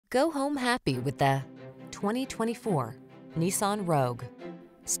Go home happy with the 2024 Nissan Rogue.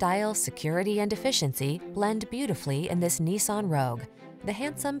 Style, security, and efficiency blend beautifully in this Nissan Rogue, the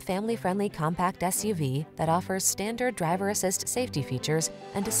handsome, family-friendly compact SUV that offers standard driver assist safety features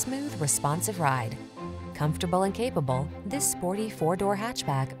and a smooth, responsive ride. Comfortable and capable, this sporty four-door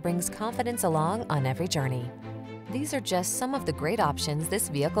hatchback brings confidence along on every journey. These are just some of the great options this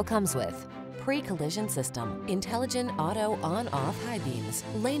vehicle comes with: pre-collision system, intelligent auto on-off high beams,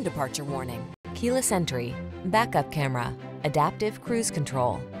 lane departure warning, keyless entry, backup camera, adaptive cruise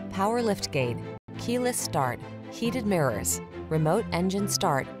control, power liftgate, keyless start, heated mirrors, remote engine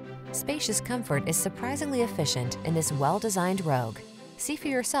start. Spacious comfort is surprisingly efficient in this well-designed Rogue. See for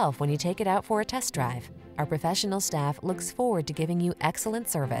yourself when you take it out for a test drive. Our professional staff looks forward to giving you excellent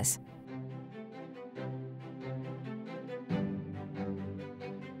service.